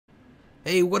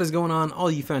Hey, what is going on,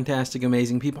 all you fantastic,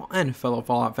 amazing people and fellow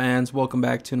Fallout fans? Welcome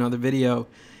back to another video.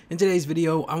 In today's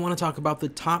video, I want to talk about the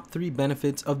top 3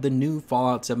 benefits of the new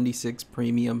Fallout 76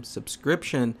 Premium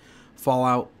subscription,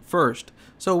 Fallout First.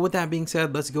 So with that being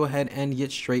said, let's go ahead and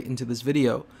get straight into this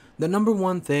video. The number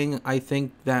one thing I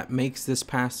think that makes this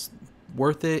pass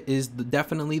worth it is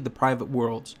definitely the private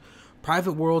worlds.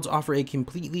 Private worlds offer a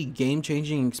completely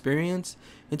game-changing experience,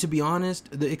 and to be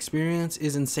honest, the experience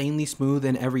is insanely smooth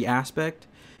in every aspect.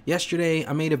 Yesterday,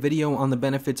 I made a video on the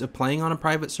benefits of playing on a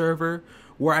private server,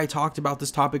 where I talked about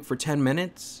this topic for 10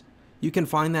 minutes. You can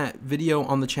find that video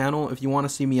on the channel if you want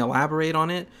to see me elaborate on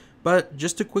it, but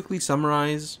just to quickly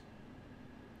summarize,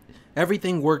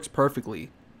 everything works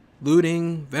perfectly.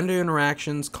 Looting, vendor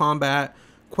interactions, combat,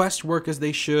 quests work as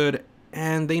they should,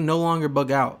 and they no longer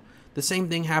bug out. The same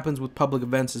thing happens with public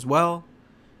events as well.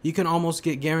 You can almost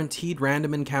get guaranteed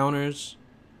random encounters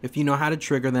if you know how to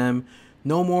trigger them.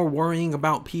 No more worrying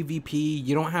about PvP.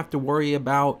 You don't have to worry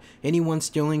about anyone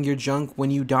stealing your junk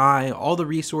when you die. All the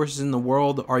resources in the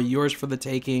world are yours for the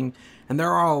taking. And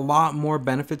there are a lot more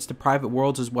benefits to private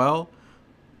worlds as well,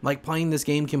 like playing this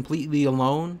game completely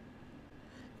alone.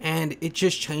 And it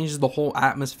just changes the whole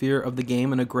atmosphere of the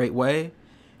game in a great way.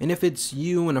 And if it's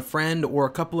you and a friend or a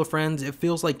couple of friends, it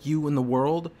feels like you and the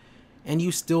world, and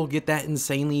you still get that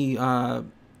insanely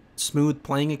smooth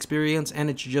playing experience, and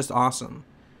it's just awesome.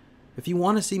 If you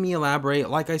want to see me elaborate,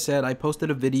 like I said, I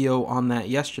posted a video on that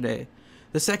yesterday.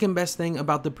 The second best thing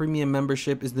about the premium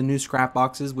membership is the new scrap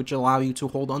boxes, which allow you to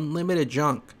hold unlimited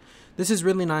junk. This is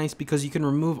really nice because you can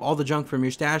remove all the junk from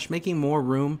your stash, making more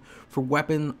room for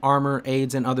weapon, armor,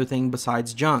 aids, and other things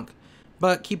besides junk.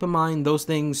 But keep in mind, those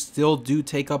things still do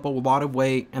take up a lot of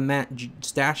weight, and that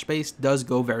stash space does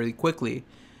go very quickly.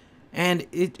 And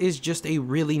it is just a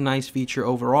really nice feature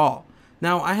overall.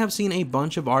 Now, I have seen a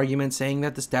bunch of arguments saying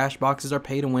that the stash boxes are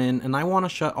pay to win, and I want to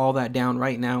shut all that down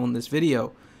right now in this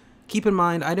video. Keep in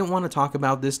mind, I didn't want to talk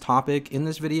about this topic in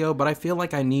this video, but I feel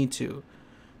like I need to.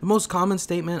 The most common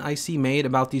statement I see made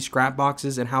about these scrap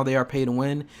boxes and how they are pay to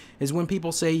win is when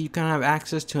people say you can have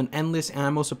access to an endless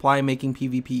ammo supply, making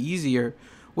PvP easier,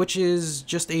 which is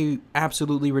just a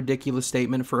absolutely ridiculous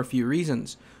statement for a few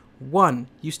reasons. One,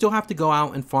 you still have to go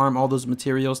out and farm all those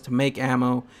materials to make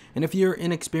ammo, and if you're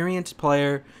an experienced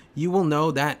player, you will know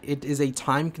that it is a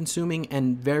time-consuming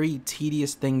and very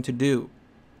tedious thing to do.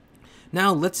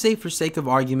 Now, let's say for sake of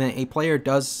argument, a player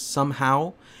does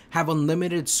somehow have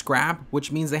unlimited scrap,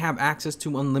 which means they have access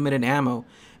to unlimited ammo.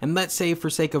 And let's say for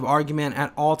sake of argument,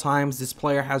 at all times this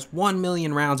player has 1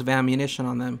 million rounds of ammunition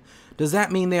on them. Does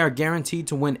that mean they are guaranteed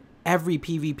to win every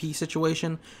PvP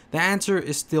situation? The answer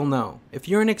is still no. If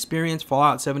you're an experienced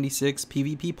Fallout 76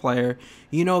 PvP player,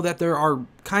 you know that there are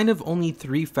kind of only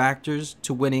 3 factors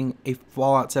to winning a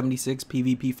Fallout 76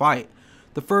 PvP fight.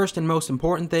 The first and most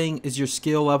important thing is your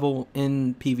skill level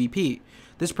in PvP.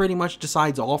 This pretty much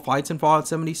decides all fights in Fallout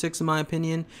 76 in my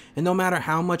opinion, and no matter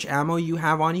how much ammo you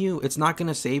have on you, it's not going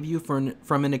to save you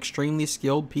from an extremely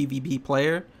skilled PvP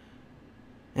player.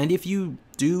 And if you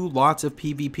do lots of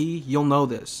PvP, you'll know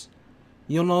this.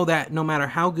 You'll know that no matter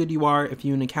how good you are, if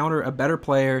you encounter a better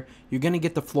player, you're going to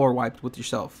get the floor wiped with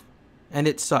yourself. And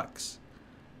it sucks.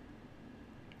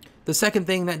 The second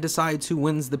thing that decides who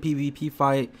wins the PvP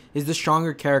fight is the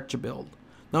stronger character build.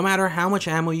 No matter how much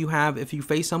ammo you have, if you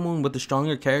face someone with a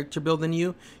stronger character build than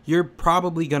you, you're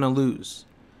probably gonna lose.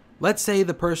 Let's say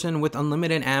the person with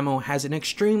unlimited ammo has an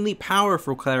extremely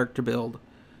powerful character build.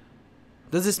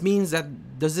 Does this mean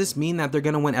that they're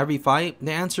gonna win every fight?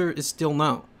 The answer is still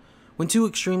no. When two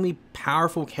extremely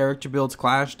powerful character builds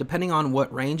clash, depending on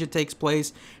what range it takes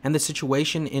place and the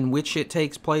situation in which it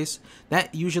takes place,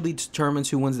 that usually determines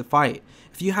who wins the fight.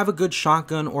 If you have a good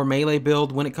shotgun or melee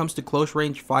build, when it comes to close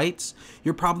range fights,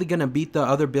 you're probably going to beat the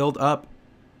other build up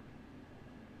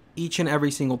each and every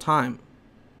single time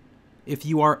if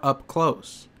you are up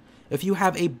close. If you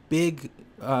have a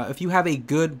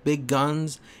good big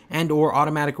guns and or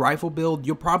automatic rifle build,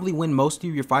 you'll probably win most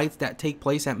of your fights that take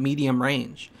place at medium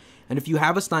range. And if you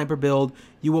have a sniper build,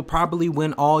 you will probably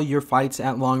win all your fights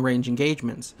at long range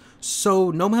engagements.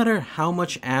 So no matter how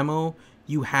much ammo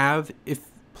you have, if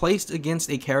placed against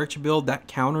a character build that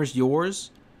counters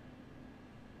yours,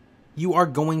 you are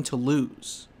going to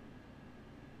lose.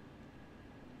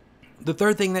 The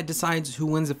third thing that decides who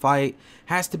wins a fight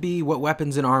has to be what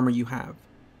weapons and armor you have.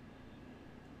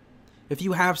 If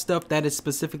you have stuff that is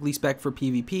specifically spec'd for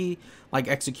PvP, like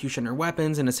executioner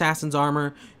weapons and assassin's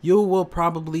armor, you will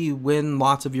probably win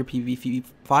lots of your PvP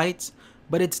fights,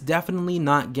 but it's definitely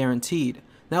not guaranteed.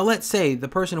 Now let's say the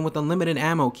person with unlimited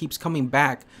ammo keeps coming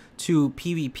back to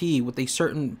PvP with a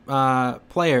certain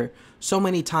player so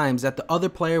many times that the other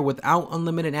player without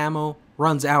unlimited ammo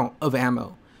runs out of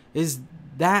ammo. Is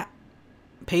that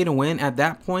pay to win at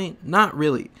that point? Not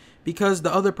really, because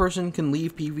the other person can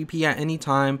leave PvP at any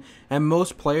time and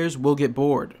most players will get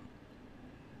bored.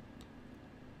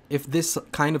 If this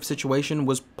kind of situation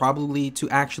was probably to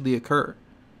actually occur.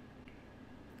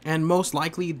 And most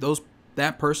likely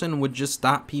that person would just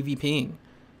stop PvPing.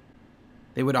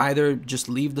 They would either just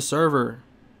leave the server,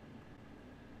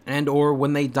 and or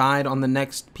when they died on the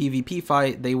next PvP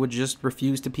fight, they would just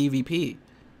refuse to PvP.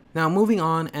 Now moving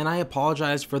on, and I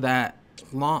apologize for that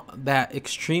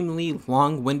extremely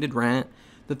long-winded rant.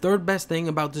 The third best thing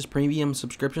about this premium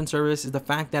subscription service is the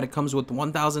fact that it comes with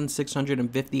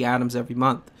 1,650 atoms every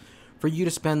month for you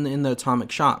to spend in the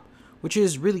Atomic Shop, which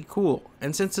is really cool.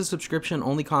 And since the subscription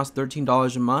only costs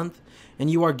 $13 a month and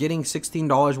you are getting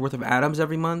 $16 worth of atoms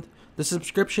every month, the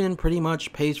subscription pretty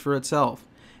much pays for itself.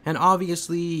 And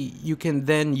obviously you can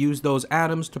then use those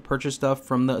atoms to purchase stuff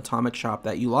from the Atomic Shop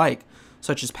that you like,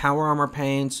 such as power armor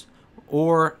paints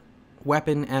or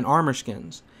weapon and armor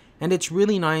skins. And it's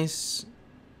really nice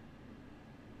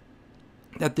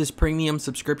that this premium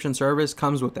subscription service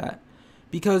comes with that,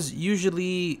 because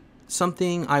usually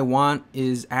something I want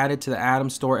is added to the Atom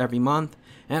Store every month,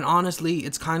 and honestly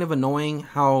it's kind of annoying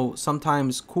how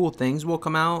sometimes cool things will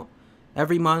come out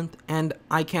every month and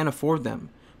I can't afford them.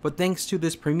 But thanks to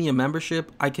this premium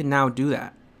membership, I can now do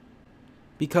that,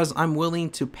 because I'm willing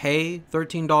to pay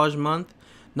 $13 a month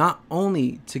not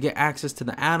only to get access to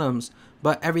the atoms,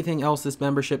 but everything else this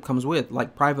membership comes with,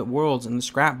 like private worlds and the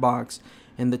scrap box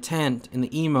and the tent and the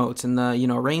emotes and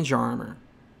the ranger armor.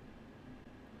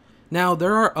 Now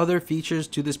there are other features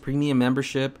to this premium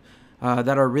membership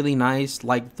that are really nice,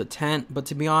 like the tent, but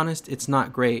to be honest, it's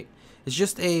not great. It's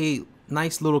just a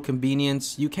nice little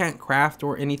convenience. You can't craft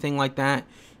or anything like that.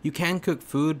 You can cook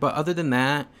food, but other than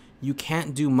that, you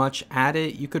can't do much at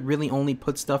it. You could really only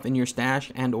put stuff in your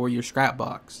stash and or your scrap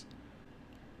box.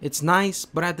 It's nice,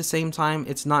 but at the same time,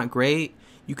 it's not great.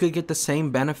 You could get the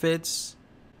same benefits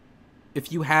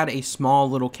if you had a small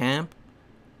little camp.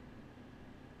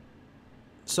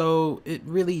 So it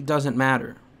really doesn't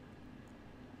matter.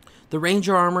 The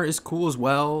Ranger armor is cool as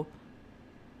well,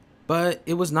 but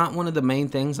it was not one of the main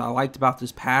things I liked about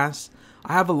this pass.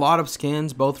 I have a lot of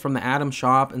skins, both from the Atom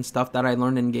Shop and stuff that I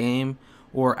learned in game,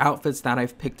 or outfits that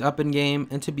I've picked up in game,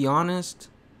 and to be honest,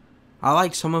 I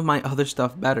like some of my other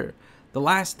stuff better. The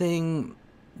last thing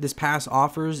this pass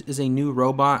offers is a new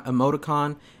robot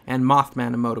emoticon and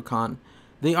Mothman emoticon.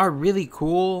 They are really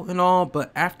cool and all,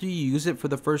 but after you use it for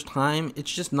the first time,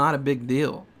 it's just not a big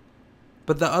deal.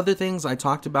 But the other things I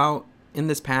talked about in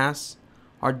this pass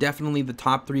are definitely the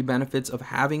top 3 benefits of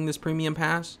having this premium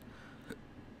pass.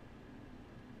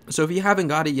 So if you haven't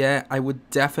got it yet, I would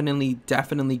definitely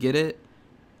get it,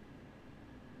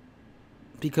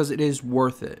 because it is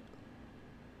worth it.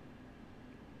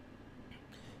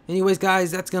 Anyways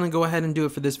guys, that's going to go ahead and do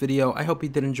it for this video. I hope you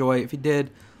did enjoy. If you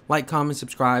did, like, comment,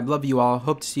 subscribe. Love you all.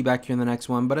 Hope to see you back here in the next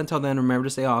one. But until then, remember to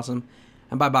stay awesome.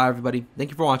 And bye-bye, everybody. Thank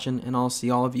you for watching, and I'll see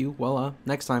all of you,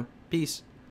 next time. Peace.